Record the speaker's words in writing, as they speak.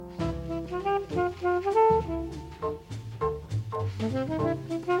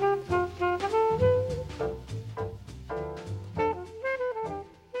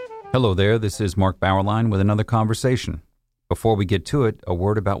Hello there, this is Mark Bauerlein with another conversation. Before we get to it, a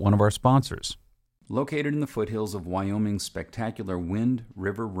word about one of our sponsors. Located in the foothills of Wyoming's spectacular Wind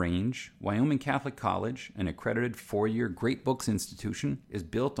River Range, Wyoming Catholic College, an accredited four-year Great Books institution, is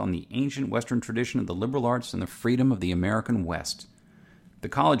built on the ancient Western tradition of the liberal arts and the freedom of the American West. The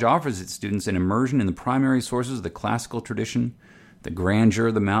college offers its students an immersion in the primary sources of the classical tradition, the grandeur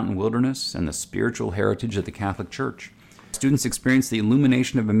of the mountain wilderness, and the spiritual heritage of the Catholic Church. Students experience the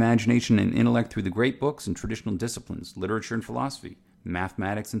illumination of imagination and intellect through the great books and traditional disciplines, literature and philosophy,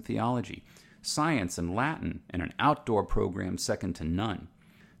 mathematics and theology, science and Latin, and an outdoor program second to none.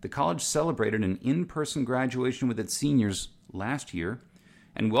 The college celebrated an in-person graduation with its seniors last year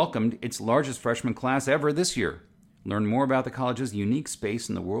and welcomed its largest freshman class ever this year. Learn more about the college's unique space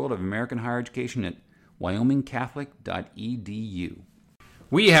in the world of American higher education at wyomingcatholic.edu.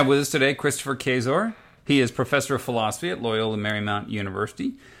 We have with us today Christopher Kaczor. He is professor of philosophy at Loyola Marymount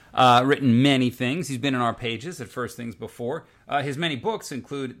University, written many things. He's been in our pages at First Things Before. His many books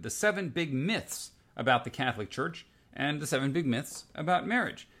include The 7 Big Myths About the Catholic Church and The 7 Big Myths About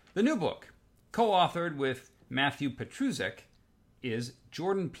Marriage. The new book, co-authored with Matthew Petrusek, is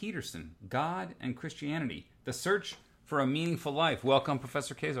Jordan Peterson, God and Christianity, The Search for a Meaningful Life. Welcome,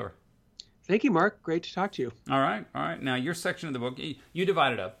 Professor Kaczor. Thank you, Mark. Great to talk to you. All right. Now, your section of the book, you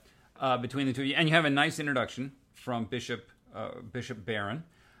divide it up between the two of you, and you have a nice introduction from Bishop Barron.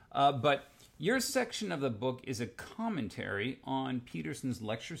 But your section of the book is a commentary on Peterson's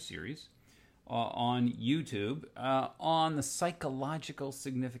lecture series on YouTube on the psychological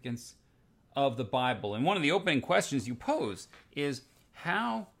significance of the Bible. And one of the opening questions you pose is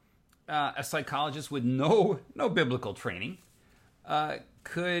how a psychologist with no biblical training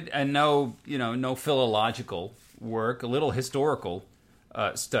could, and no philological work, a little historical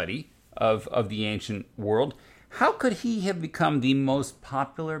study of the ancient world, how could he have become the most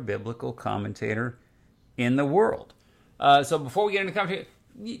popular biblical commentator in the world? So before we get into commentary,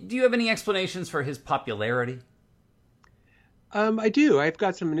 do you have any explanations for his popularity? I do. I've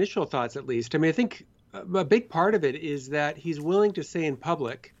got some initial thoughts, at least. I mean, I think a big part of it is that he's willing to say in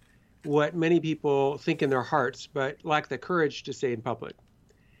public what many people think in their hearts, but lack the courage to say in public.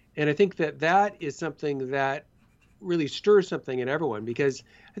 And I think that is something that really stirs something in everyone, because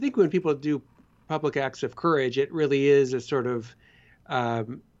I think when people do public acts of courage, it really is a sort of, what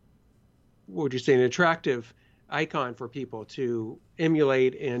would you say, an attractive icon for people to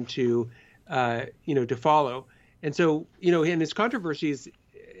emulate and to follow. And so, and his controversies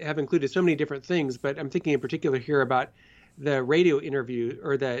have included so many different things, but I'm thinking in particular here about the radio interview,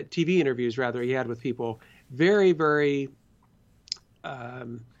 or the TV interviews rather, he had with people, very, very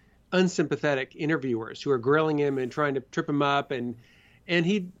unsympathetic interviewers who are grilling him and trying to trip him up, and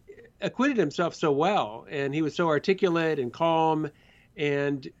he acquitted himself so well, and he was so articulate and calm,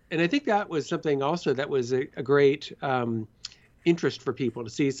 and I think that was something also that was a great interest for people, to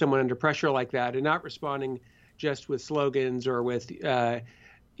see someone under pressure like that and not responding just with slogans or with ad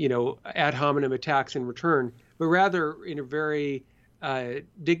hominem attacks in return, but rather in a very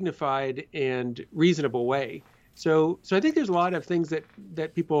dignified and reasonable way. So I think there's a lot of things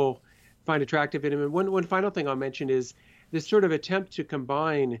that people find attractive in him. And one final thing I'll mention is this sort of attempt to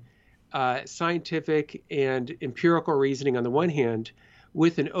combine scientific and empirical reasoning on the one hand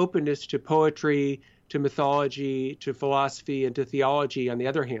with an openness to poetry, to mythology, to philosophy, and to theology on the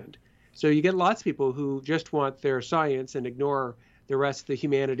other hand. So you get lots of people who just want their science and ignore the rest of the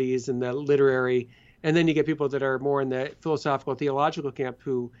humanities and the literary. And then you get people that are more in the philosophical, theological camp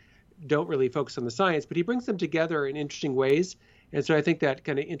who don't really focus on the science, but he brings them together in interesting ways. And so I think that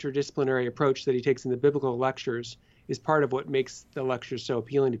kind of interdisciplinary approach that he takes in the biblical lectures is part of what makes the lectures so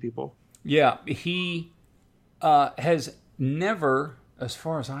appealing to people. Yeah, he has never, as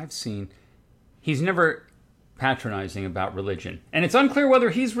far as I've seen, he's never patronizing about religion. And it's unclear whether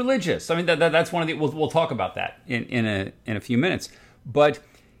he's religious. I mean, that's one of the, we'll talk about that in a few minutes. But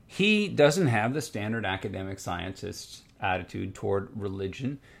he doesn't have the standard academic scientist's attitude toward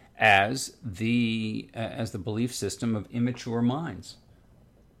religion as the belief system of immature minds.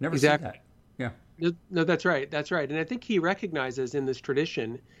 Never exactly. seen that. Yeah. No, that's right. That's right. And I think he recognizes in this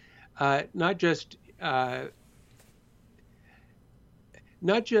tradition, not just something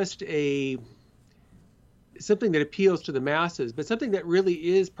that appeals to the masses, but something that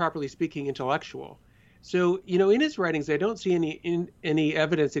really is, properly speaking, intellectual. So, in his writings, I don't see any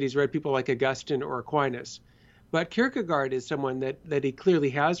evidence that he's read people like Augustine or Aquinas. But Kierkegaard is someone that he clearly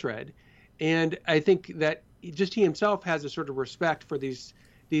has read. And I think that just he himself has a sort of respect for these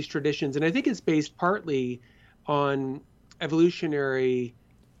traditions. And I think it's based partly on evolutionary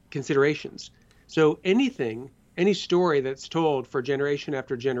considerations. So anything any story that's told for generation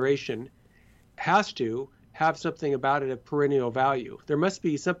after generation has to have something about it of perennial value. There must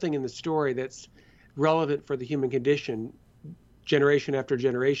be something in the story that's relevant for the human condition generation after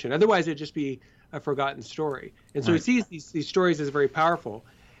generation. Otherwise, it'd just be a forgotten story. And so he sees these stories as very powerful.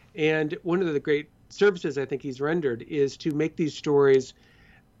 And one of the great services I think he's rendered is to make these stories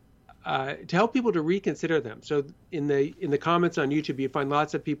to help people to reconsider them. So in the comments on YouTube, you find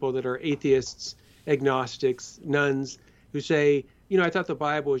lots of people that are atheists, agnostics, nuns, who say, I thought the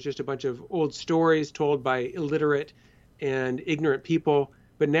Bible was just a bunch of old stories told by illiterate and ignorant people.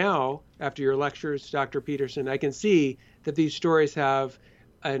 But now, after your lectures, Dr. Peterson, I can see that these stories have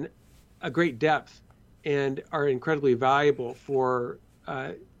a great depth and are incredibly valuable for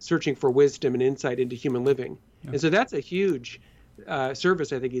searching for wisdom and insight into human living. Yeah. And so that's a huge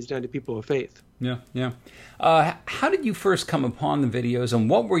service I think he's done to people of faith. Yeah. How did you first come upon the videos, and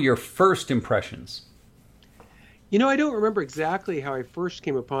what were your first impressions? I don't remember exactly how I first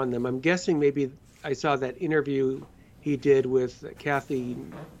came upon them. I'm guessing maybe I saw that interview he did with Kathy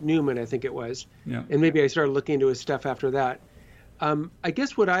Newman, I think it was. Yeah. And maybe I started looking into his stuff after that. I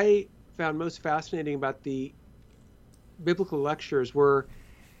guess what I found most fascinating about the biblical lectures were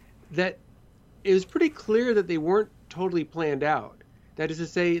that it was pretty clear that they weren't totally planned out. That is to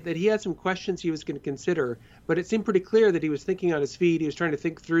say that he had some questions he was going to consider, but it seemed pretty clear that he was thinking on his feet. He was trying to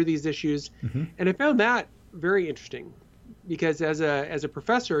think through these issues. Mm-hmm. And I found that very interesting because as a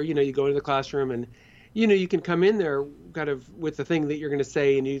professor, you go into the classroom and, you can come in there kind of with the thing that you're going to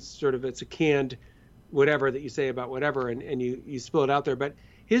say, and it's a canned whatever that you say about whatever, and you spill it out there. But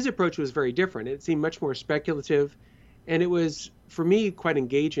his approach was very different. It seemed much more speculative, and it was, for me, quite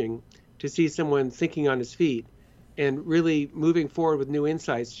engaging to see someone thinking on his feet and really moving forward with new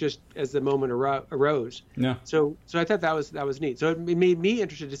insights just as the moment arose. Yeah. So I thought that was neat. So it made me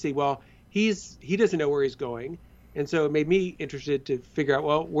interested to see, well, he doesn't know where he's going. And so it made me interested to figure out,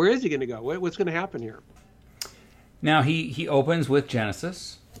 well, where is he going to go? What's going to happen here? Now, he opens with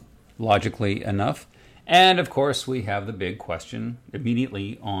Genesis, logically enough. And, of course, we have the big question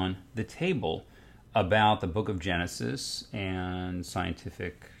immediately on the table about the book of Genesis and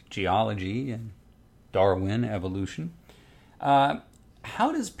scientific geology and Darwin, evolution. How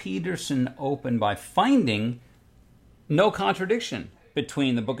does Peterson open by finding no contradiction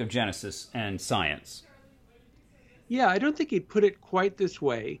between the book of Genesis and science? Yeah, I don't think he'd put it quite this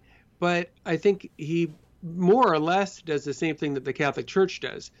way, but I think he more or less does the same thing that the Catholic Church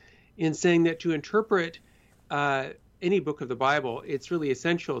does in saying that to interpret any book of the Bible, it's really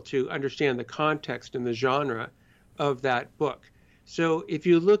essential to understand the context and the genre of that book. So if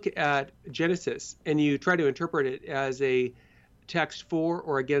you look at Genesis and you try to interpret it as a text for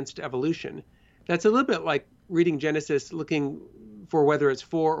or against evolution, that's a little bit like reading Genesis looking for whether it's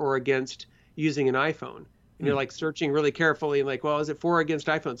for or against using an iPhone. And you're like searching really carefully and like, well, is it for or against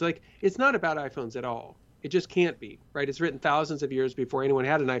iPhones? Like, it's not about iPhones at all. It just can't be, right? It's written thousands of years before anyone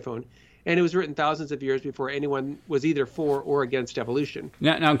had an iPhone. And it was written thousands of years before anyone was either for or against evolution.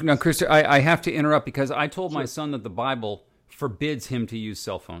 Now, Chris, I have to interrupt because I told my son that the Bible forbids him to use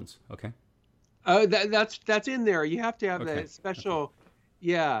cell phones. Okay. That's in there. You have to have the special,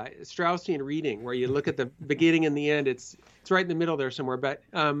 Straussian reading where you look at the beginning and the end. It's right in the middle there somewhere. But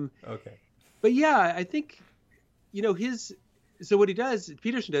okay. But yeah, I think so what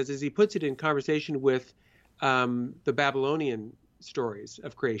Peterson does is he puts it in conversation with the Babylonian stories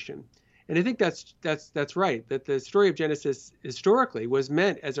of creation. And I think that's right, that the story of Genesis historically was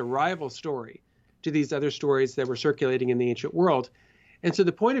meant as a rival story to these other stories that were circulating in the ancient world. And so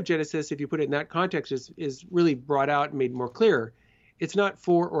the point of Genesis, if you put it in that context, is really brought out and made more clear. It's not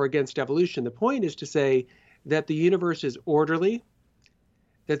for or against evolution. The point is to say that the universe is orderly,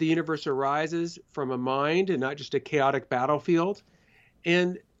 that the universe arises from a mind and not just a chaotic battlefield,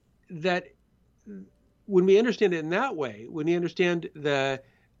 and that when we understand it in that way, when we understand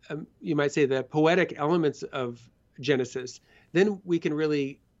you might say the poetic elements of Genesis, then we can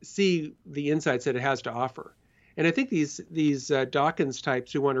really see the insights that it has to offer. And I think these Dawkins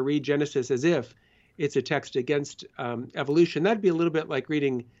types who want to read Genesis as if it's a text against evolution, that'd be a little bit like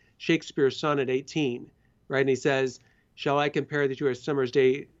reading Shakespeare's Sonnet 18, right? And he says, "Shall I compare thee to a summer's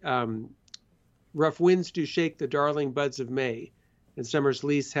day? Rough winds do shake the darling buds of May, and summer's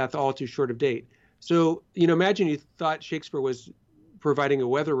lease hath all too short of date." So, imagine you thought Shakespeare was providing a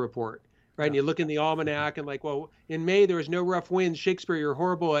weather report, right? Yeah. And you look in the almanac and like, well, in May there was no rough winds. Shakespeare, you're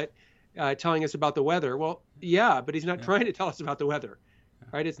horrible at telling us about the weather. Well, yeah, but he's not trying to tell us about the weather,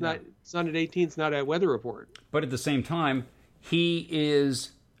 right? It's not, Sonnet 18 is not a weather report. But at the same time, he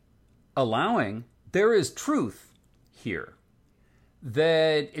is allowing, there is truth here,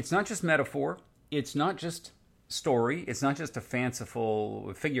 that it's not just metaphor, it's not just story. It's not just a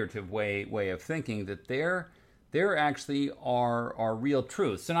fanciful, figurative way of thinking. That there actually are real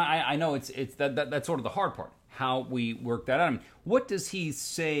truths. And I know it's that's sort of the hard part, how we work that out. I mean, what does he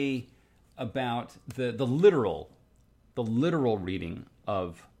say about the literal reading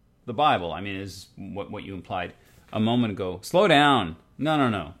of the Bible? I mean, is what you implied a moment ago. Slow down.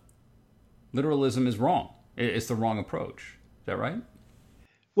 No. Literalism is wrong. It's the wrong approach. Is that right?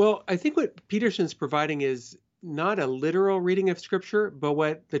 Well, I think what Peterson's providing is not a literal reading of Scripture, but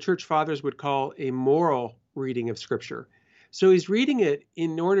what the church fathers would call a moral reading of Scripture. So he's reading it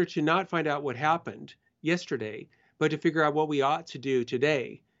in order to not find out what happened yesterday, but to figure out what we ought to do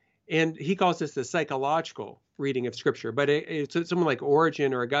today. And he calls this the psychological reading of Scripture. But someone like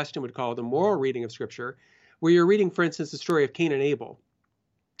Origen or Augustine would call it the moral reading of Scripture, where you're reading, for instance, the story of Cain and Abel.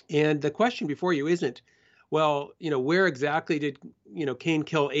 And the question before you isn't, well, where exactly did, Cain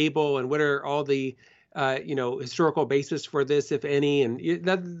kill Abel, and what are all the, historical basis for this, if any? And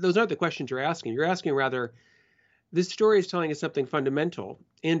those aren't the questions you're asking. You're asking rather, this story is telling us something fundamental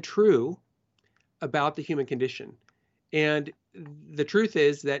and true about the human condition. And the truth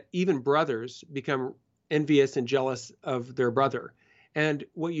is that even brothers become envious and jealous of their brother. And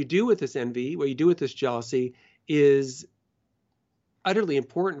what you do with this envy, what you do with this jealousy, is utterly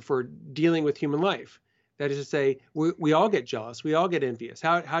important for dealing with human life. That is to say, we all get jealous. We all get envious.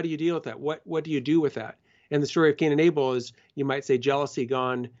 How do you deal with that? What do you do with that? And the story of Cain and Abel is, you might say, jealousy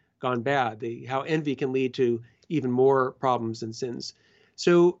gone bad. How envy can lead to even more problems and sins.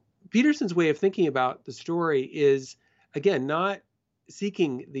 So Peterson's way of thinking about the story is, again, not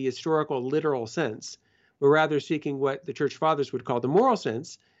seeking the historical literal sense, but rather seeking what the church fathers would call the moral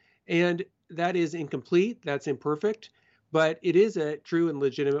sense. And that is incomplete. That's imperfect. But it is a true and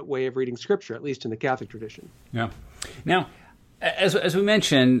legitimate way of reading Scripture, at least in the Catholic tradition. Yeah. Now, as we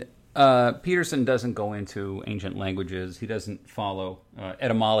mentioned, Peterson doesn't go into ancient languages. He doesn't follow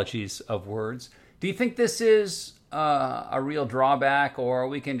etymologies of words. Do you think this is a real drawback, or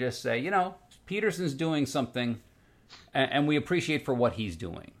we can just say, Peterson's doing something, and we appreciate for what he's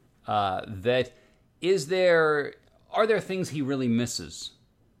doing? Are there things he really misses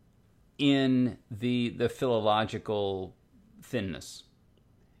in the philological thinness?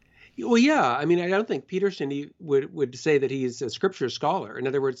 Well, yeah. I mean, I don't think Peterson would say that he's a Scripture scholar. In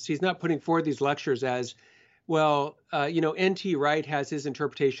other words, he's not putting forward these lectures as, well, N.T. Wright has his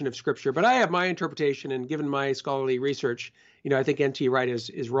interpretation of Scripture, but I have my interpretation, and given my scholarly research, I think N.T. Wright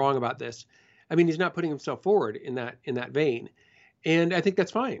is wrong about this. I mean, he's not putting himself forward in that vein, and I think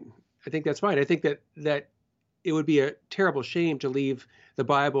that's fine. I think that it would be a terrible shame to leave the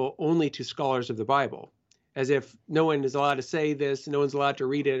Bible only to scholars of the Bible, as if no one is allowed to say this, no one's allowed to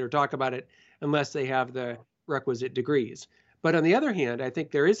read it or talk about it unless they have the requisite degrees. But on the other hand, I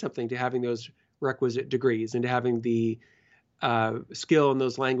think there is something to having those requisite degrees and to having the skill in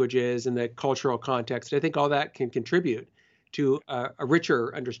those languages and the cultural context. I think all that can contribute to a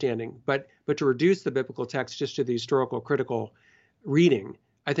richer understanding. But to reduce the biblical text just to the historical critical reading,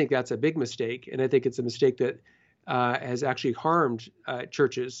 I think that's a big mistake. And I think it's a mistake that has actually harmed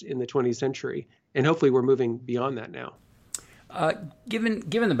churches in the 20th century. And hopefully we're moving beyond that now.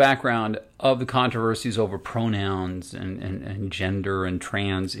 Given the background of the controversies over pronouns and gender and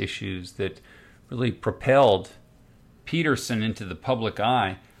trans issues that really propelled Peterson into the public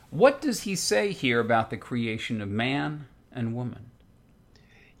eye, what does he say here about the creation of man and woman?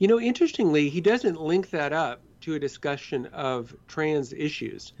 Interestingly, he doesn't link that up to a discussion of trans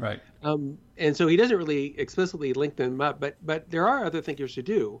issues. Right. And so he doesn't really explicitly link them up, but there are other thinkers who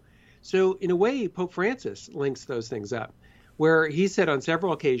do. So in a way, Pope Francis links those things up, where he said on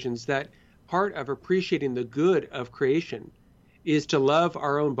several occasions that part of appreciating the good of creation is to love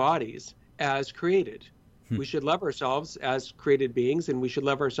our own bodies as created. We should love ourselves as created beings, and we should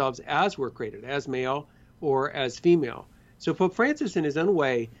love ourselves as we're created, as male or as female. So Pope Francis, in his own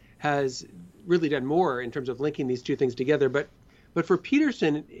way, has really done more in terms of linking these two things together. But for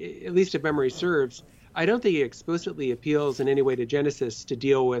Peterson, at least if memory serves, I don't think he explicitly appeals in any way to Genesis to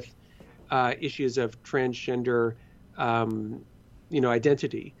deal with issues of transgender,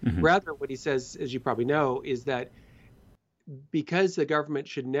 identity. Mm-hmm. Rather, what he says, as you probably know, is that because the government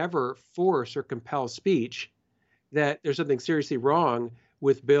should never force or compel speech, that there's something seriously wrong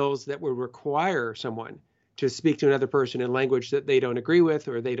with bills that would require someone to speak to another person in language that they don't agree with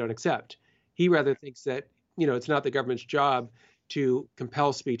or they don't accept. He rather thinks that, it's not the government's job to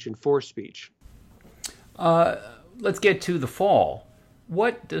compel speech and force speech. Let's get to the fall.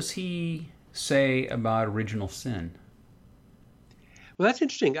 What does he say about original sin? Well, that's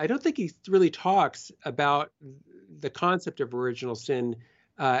interesting. I don't think he really talks about the concept of original sin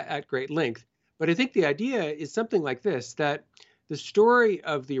at great length, But I think the idea is something like this, that the story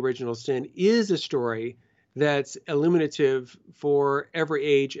of the original sin is a story that's illuminative for every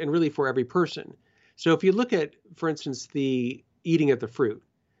age and really for every person. So if you look at, for instance, the eating of the fruit,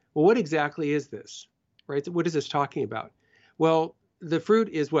 well, what exactly is this, right? What is this talking about? Well, the fruit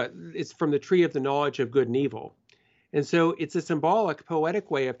is what? It's from the tree of the knowledge of good and evil. And so it's a symbolic,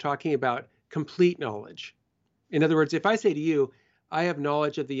 poetic way of talking about complete knowledge. In other words, if I say to you, I have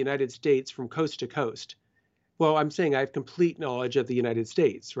knowledge of the United States from coast to coast, well, I'm saying I have complete knowledge of the United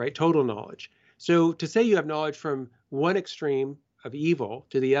States, right? Total knowledge. So to say you have knowledge from one extreme of evil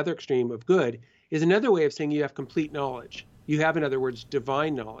to the other extreme of good is another way of saying you have complete knowledge. You have, in other words,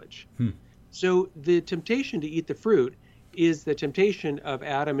 divine knowledge. So the temptation to eat the fruit is the temptation of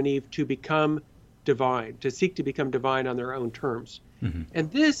Adam and Eve to become divine, to seek to become divine on their own terms.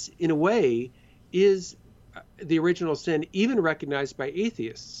 And this, in a way, is the original sin, even recognized by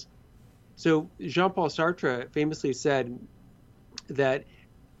atheists. So Jean-Paul Sartre famously said that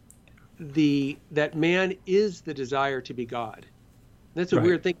that man is the desire to be God. That's a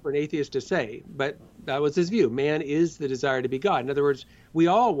weird thing for an atheist to say, but that was his view. Man is the desire to be God. In other words, we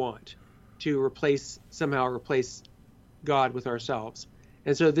all want to somehow replace God with ourselves.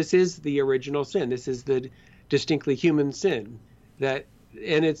 And so this is the original sin. This is the distinctly human sin,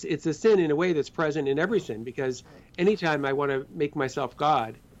 and it's a sin in a way that's present in every sin, because anytime I want to make myself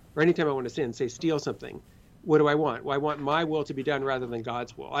God, or anytime I want to sin, say steal something, what do I want? Well, I want my will to be done rather than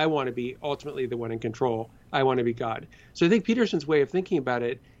God's will. I want to be ultimately the one in control. I want to be God. So I think Peterson's way of thinking about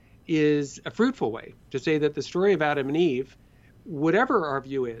it is a fruitful way to say that the story of Adam and Eve, whatever our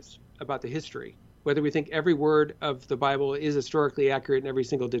view is about the history, whether we think every word of the Bible is historically accurate in every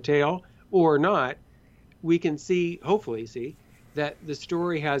single detail or not, we can hopefully see, that the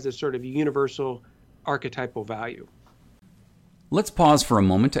story has a sort of universal archetypal value. Let's pause for a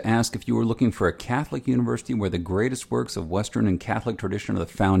moment to ask if you were looking for a Catholic university where the greatest works of Western and Catholic tradition are the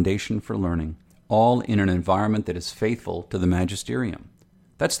foundation for learning, all in an environment that is faithful to the magisterium.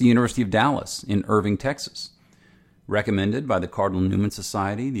 That's the University of Dallas in Irving, Texas. Recommended by the Cardinal Newman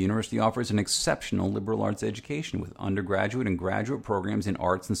Society, the university offers an exceptional liberal arts education with undergraduate and graduate programs in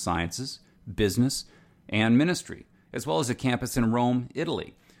arts and sciences, business, and ministry, as well as a campus in Rome,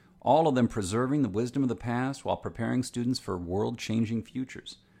 Italy, all of them preserving the wisdom of the past while preparing students for world-changing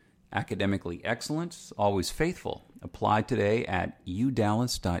futures. Academically excellent, always faithful. Apply today at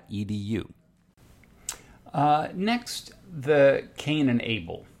udallas.edu. Next, the Cain and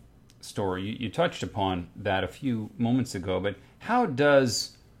Abel story. You touched upon that a few moments ago, but how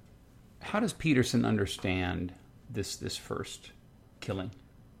does Peterson understand this first killing?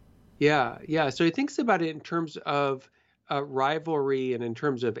 Yeah. So he thinks about it in terms of rivalry and in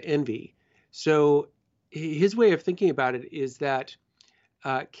terms of envy. So his way of thinking about it is that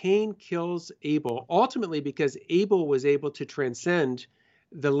Cain kills Abel ultimately because Abel was able to transcend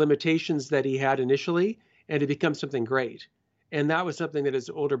the limitations that he had initially and to become something great. And that was something that his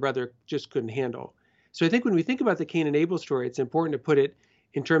older brother just couldn't handle. So I think when we think about the Cain and Abel story, it's important to put it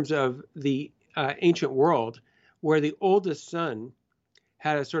in terms of the ancient world, where the oldest son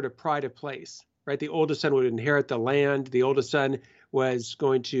had a sort of pride of place. Right, the oldest son would inherit the land. The oldest son was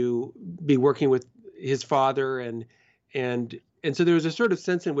going to be working with his father, and so there was a sort of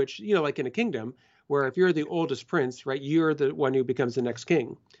sense in which, like in a kingdom, where if you're the oldest prince, right, you're the one who becomes the next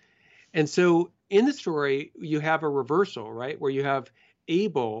king. And so in the story, you have a reversal, right, where you have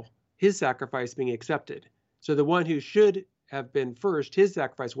Abel, his sacrifice being accepted. So the one who should have been first, his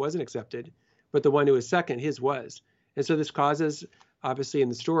sacrifice wasn't accepted, but the one who was second, his was. And so this causes, obviously in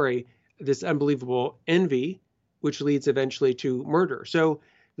the story, this unbelievable envy, which leads eventually to murder. So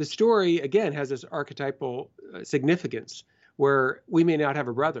the story, again, has this archetypal significance where we may not have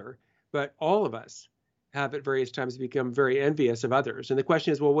a brother, but all of us have at various times become very envious of others. And the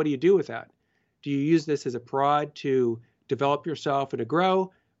question is, well, what do you do with that? Do you use this as a prod to develop yourself and to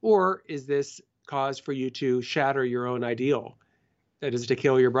grow? Or is this cause for you to shatter your own ideal? That is to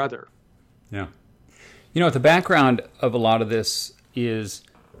kill your brother. Yeah. At the background of a lot of this is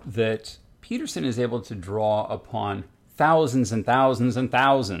that Peterson is able to draw upon thousands and thousands and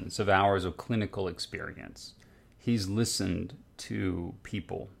thousands of hours of clinical experience. He's listened to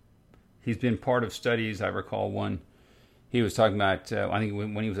people. He's been part of studies. I recall one he was talking about, I think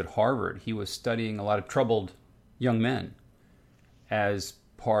when he was at Harvard, he was studying a lot of troubled young men as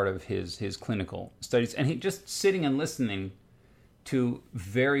part of his clinical studies. And he just sitting and listening to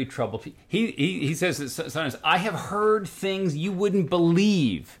very troubled people. He says that sometimes, I have heard things you wouldn't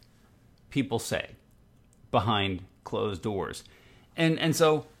believe people say behind closed doors. And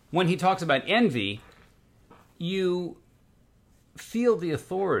so when he talks about envy, you feel the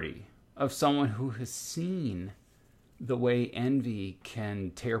authority of someone who has seen the way envy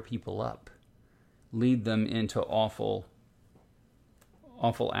can tear people up, lead them into awful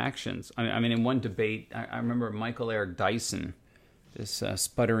actions. I mean, in one debate, I remember Michael Eric Dyson, this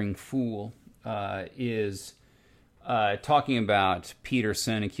sputtering fool, is talking about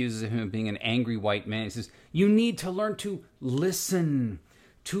Peterson, accuses him of being an angry white man. He says, "You need to learn to listen,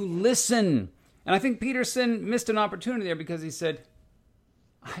 to listen." And I think Peterson missed an opportunity there because he said,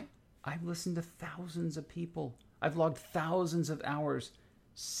 I've listened to thousands of people. I've logged thousands of hours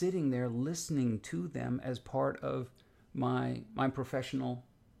sitting there listening to them as part of my professional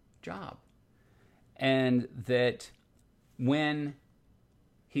job. And that when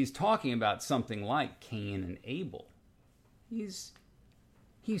he's talking about something like Cain and Abel, he's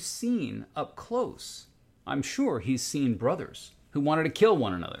seen up close. I'm sure he's seen brothers who wanted to kill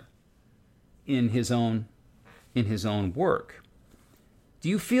one another in his own work. Do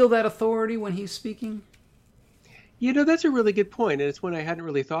you feel that authority when he's speaking? That's a really good point, and it's one I hadn't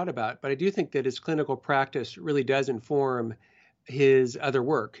really thought about. But I do think that his clinical practice really does inform his other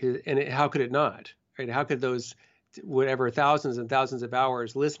work. How could it not? Right? How could those, whatever, thousands and thousands of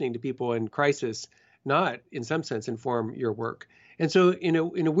hours listening to people in crisis not, in some sense, inform your work? And so, in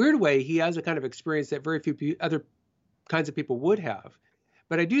a weird way, he has a kind of experience that very few other kinds of people would have.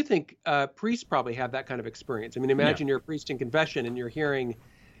 But I do think priests probably have that kind of experience. I mean, imagine you're a priest in confession and you're hearing,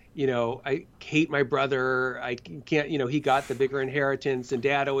 I hate my brother. I can't, he got the bigger inheritance and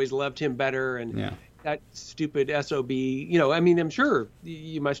dad always loved him better. And that stupid SOB, I'm sure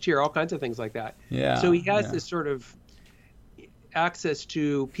you must hear all kinds of things like that. Yeah. So he has this sort of access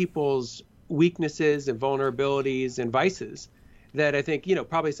to people's weaknesses and vulnerabilities and vices that I think,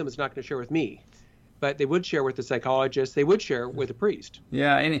 probably someone's not going to share with me. But they would share with the psychologist. They would share with a priest.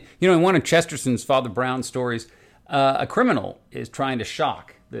 Yeah, and in one of Chesterton's Father Brown stories, a criminal is trying to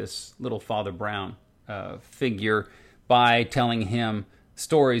shock this little Father Brown figure by telling him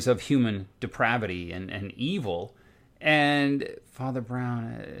stories of human depravity and evil. And Father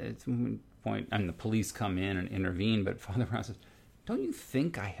Brown, at one point, and the police come in and intervene, but Father Brown says, "Don't you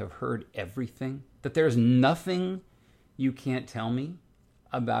think I have heard everything? That there's nothing you can't tell me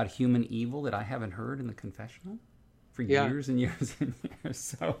about human evil that I haven't heard in the confessional for years and years and years."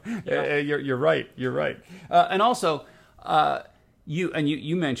 So you're right. You're right. And also,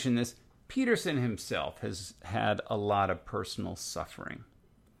 you mentioned this. Peterson himself has had a lot of personal suffering.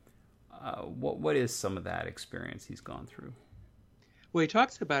 What is some of that experience he's gone through? Well, he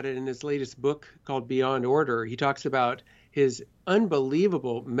talks about it in his latest book called Beyond Order. He talks about his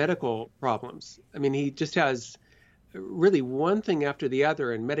unbelievable medical problems. I mean, he just has really one thing after the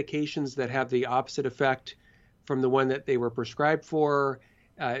other, and medications that have the opposite effect from the one that they were prescribed for,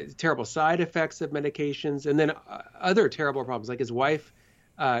 terrible side effects of medications, and then other terrible problems. Like his wife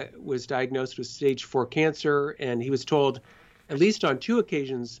was diagnosed with stage 4 cancer, and he was told, at least on 2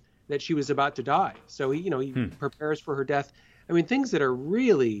 occasions, that she was about to die. So he prepares for her death. I mean, things that are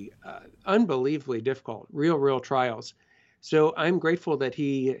really unbelievably difficult, real trials. So I'm grateful that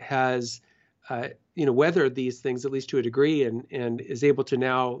he has weathered these things, at least to a degree, and is able to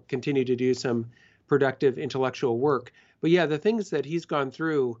now continue to do some productive intellectual work. But the things that he's gone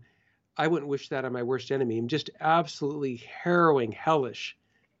through, I wouldn't wish that on my worst enemy. Just absolutely harrowing, hellish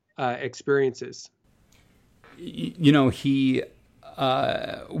experiences. He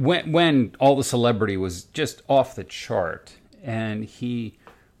when all the celebrity was just off the chart, and he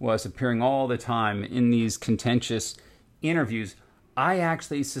was appearing all the time in these contentious interviews, I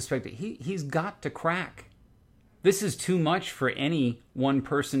actually suspect that he's got to crack. This is too much for any one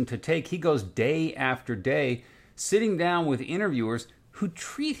person to take. He goes day after day sitting down with interviewers who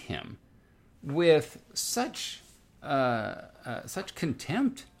treat him with such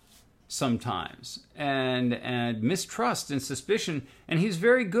contempt sometimes, and mistrust and suspicion. And he's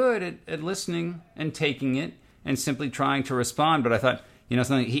very good at listening and taking it and simply trying to respond. But I thought,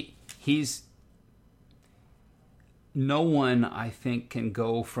 something, he's no one, I think, can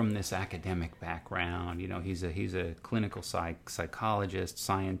go from this academic background. He's a clinical psychologist,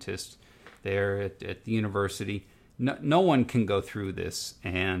 scientist there at the university. No one can go through this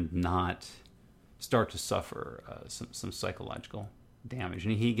and not start to suffer some psychological damage.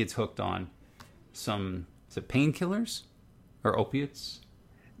 And he gets hooked on some, is it painkillers or opiates?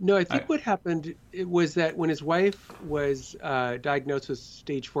 No, I think what happened was that when his wife was diagnosed with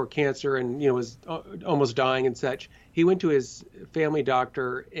stage 4 cancer and was almost dying and such, he went to his family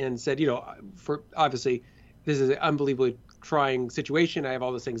doctor and said, for obviously this is an unbelievably trying situation. I have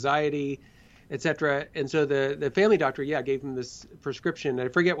all this anxiety, etc. And so the family doctor, gave him this prescription. I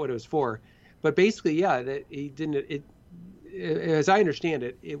forget what it was for, but basically, that he didn't. as I understand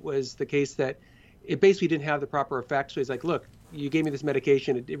it, it was the case that it basically didn't have the proper effect. So he's like, look, you gave me this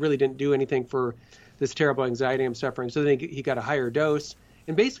medication. It really didn't do anything for this terrible anxiety I'm suffering. So then he got a higher dose.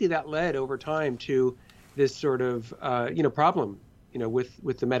 And basically that led over time to this sort of, problem,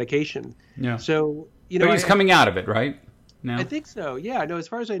 with the medication. Yeah. So, but he's coming out of it, right? Now? I think so. Yeah, no, as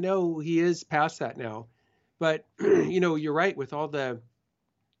far as I know, he is past that now. But, you're right, with all the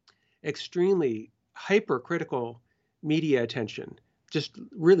extremely hypercritical media attention, just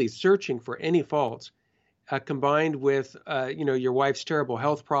really searching for any faults, combined with, your wife's terrible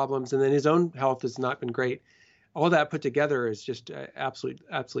health problems, and then his own health has not been great. All that put together is just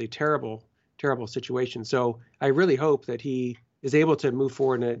absolutely terrible situation. So I really hope that he is able to move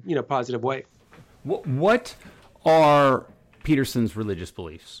forward in a positive way. What are Peterson's religious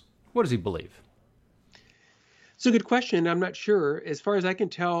beliefs? What does he believe? It's a good question. I'm not sure. As far as I can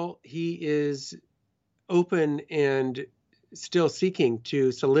tell, he is open and still seeking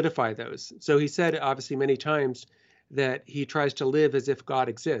to solidify those. So he said, obviously, many times that he tries to live as if God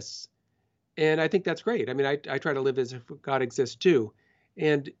exists. And I think that's great. I mean, I try to live as if God exists too.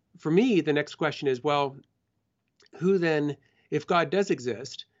 And for me, the next question is, well, who then, if God does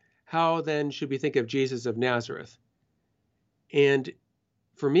exist, how then should we think of Jesus of Nazareth? And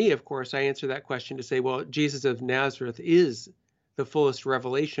for me, of course, I answer that question to say, well, Jesus of Nazareth is the fullest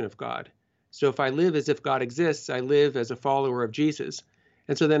revelation of God. So if I live as if God exists, I live as a follower of Jesus.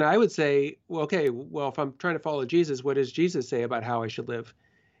 And so then I would say, well, okay, well, if I'm trying to follow Jesus, what does Jesus say about how I should live?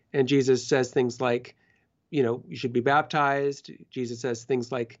 And Jesus says things like, you should be baptized. Jesus says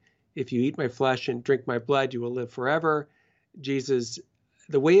things like, if you eat my flesh and drink my blood, you will live forever.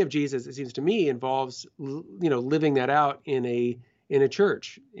 The way of Jesus, it seems to me, involves, living that out in a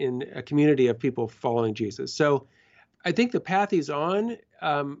church, in a community of people following Jesus. So I think the path he's on,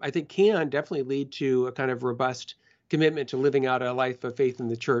 I think can definitely lead to a kind of robust commitment to living out a life of faith in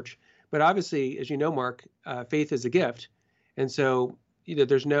the church. But obviously, as you know, Mark, faith is a gift. And so,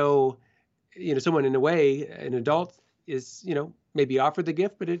 there's no, someone in a way, an adult is, maybe offered the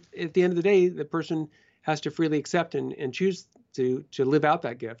gift, but at the end of the day, the person has to freely accept and choose to live out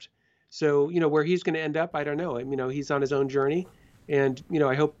that gift. So, where he's going to end up, I don't know. He's on his own journey. And,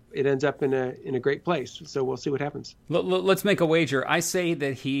 I hope it ends up in a great place. So we'll see what happens. Let's make a wager. I say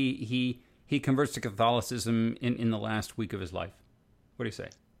that he converts to Catholicism in the last week of his life. What do you say?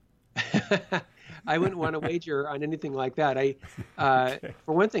 I wouldn't want to wager on anything like that.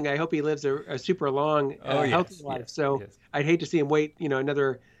 For one thing, I hope he lives a super long, healthy life. So I'd hate to see him wait,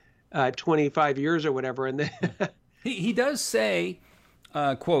 another 25 years or whatever. And then he does say,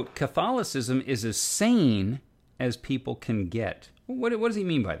 quote, Catholicism is as sane as people can get. What does he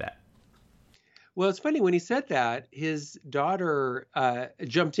mean by that? Well, it's funny, when he said that, his daughter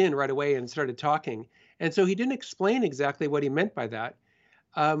jumped in right away and started talking. And so he didn't explain exactly what he meant by that.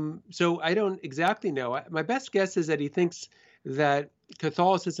 So I don't exactly know. My best guess is that he thinks that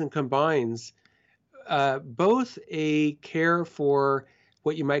Catholicism combines both a care for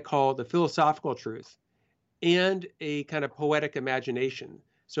what you might call the philosophical truth and a kind of poetic imagination.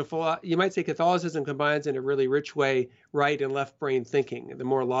 So you might say Catholicism combines in a really rich way right and left brain thinking, the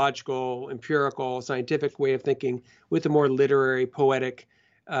more logical, empirical, scientific way of thinking with the more literary, poetic,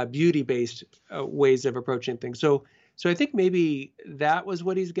 beauty-based ways of approaching things. So I think maybe that was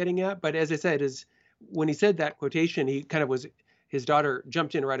what he's getting at. But as I said, when he said that quotation, he kind of his daughter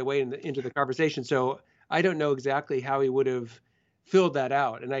jumped in right away into the conversation. So I don't know exactly how he would have filled that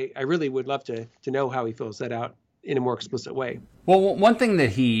out. And I really would love to know how he fills that out in a more explicit way. Well, one thing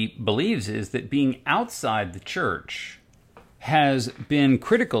that he believes is that being outside the church has been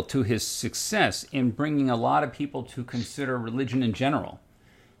critical to his success in bringing a lot of people to consider religion in general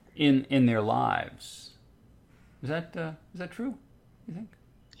in their lives. Is that true, you think?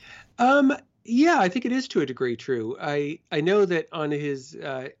 Yeah, I think it is to a degree true. I know that on his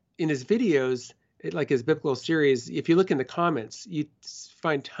in his videos, like his biblical series, if you look in the comments, you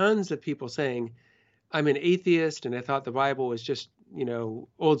find tons of people saying, I'm an atheist and I thought the Bible was just,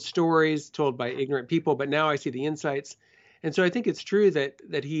 old stories told by ignorant people, but now I see the insights. And so I think it's true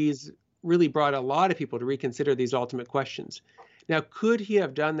that he's really brought a lot of people to reconsider these ultimate questions. Now, could he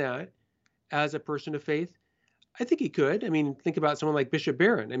have done that as a person of faith? I think he could. I mean, think about someone like Bishop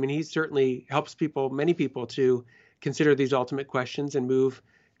Barron. I mean, he certainly helps many people to consider these ultimate questions and move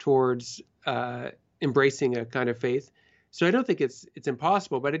towards embracing a kind of faith. So I don't think it's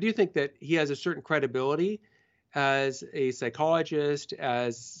impossible, but I do think that he has a certain credibility as a psychologist,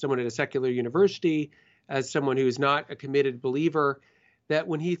 as someone at a secular university, as someone who's not a committed believer, that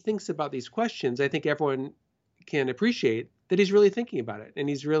when he thinks about these questions, I think everyone can appreciate that he's really thinking about it. And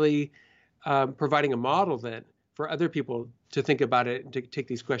he's really providing a model then for other people to think about it and to take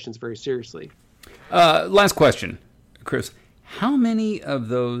these questions very seriously. Last question, Chris. How many of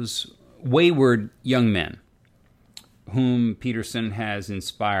those wayward young men whom Peterson has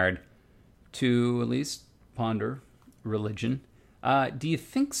inspired to at least ponder religion, do you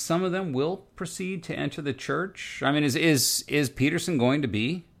think some of them will proceed to enter the church? I mean, is Peterson going to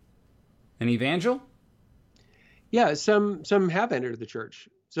be an evangel? Yeah, some have entered the church.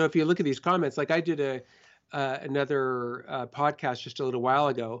 So if you look at these comments, like I did another podcast just a little while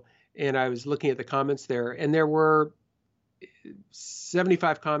ago, and I was looking at the comments there, and there were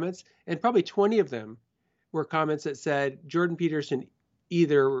 75 comments, and probably 20 of them were comments that said Jordan Peterson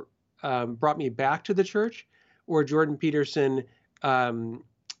either brought me back to the church, or Jordan Peterson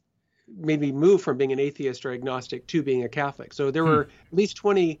made me move from being an atheist or agnostic to being a Catholic. So there were at least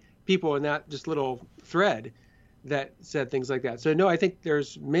 20 people in that just little thread that said things like that. So no, I think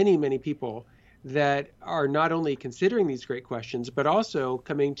there's many, many people that are not only considering these great questions, but also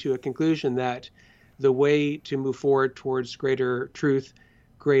coming to a conclusion that the way to move forward towards greater truth,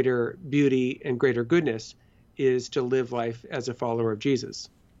 greater beauty, and greater goodness is to live life as a follower of Jesus.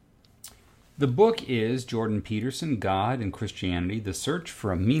 The book is Jordan Peterson, God and Christianity, The Search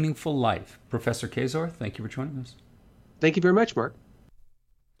for a Meaningful Life. Professor Kaczor, thank you for joining us. Thank you very much, Mark.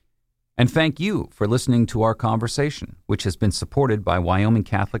 And thank you for listening to our conversation, which has been supported by Wyoming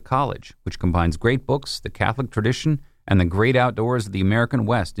Catholic College, which combines great books, the Catholic tradition, and the great outdoors of the American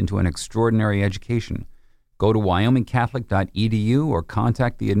West into an extraordinary education. Go to wyomingcatholic.edu or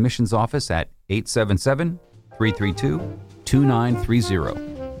contact the admissions office at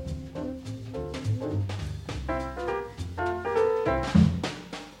 877-332-2930.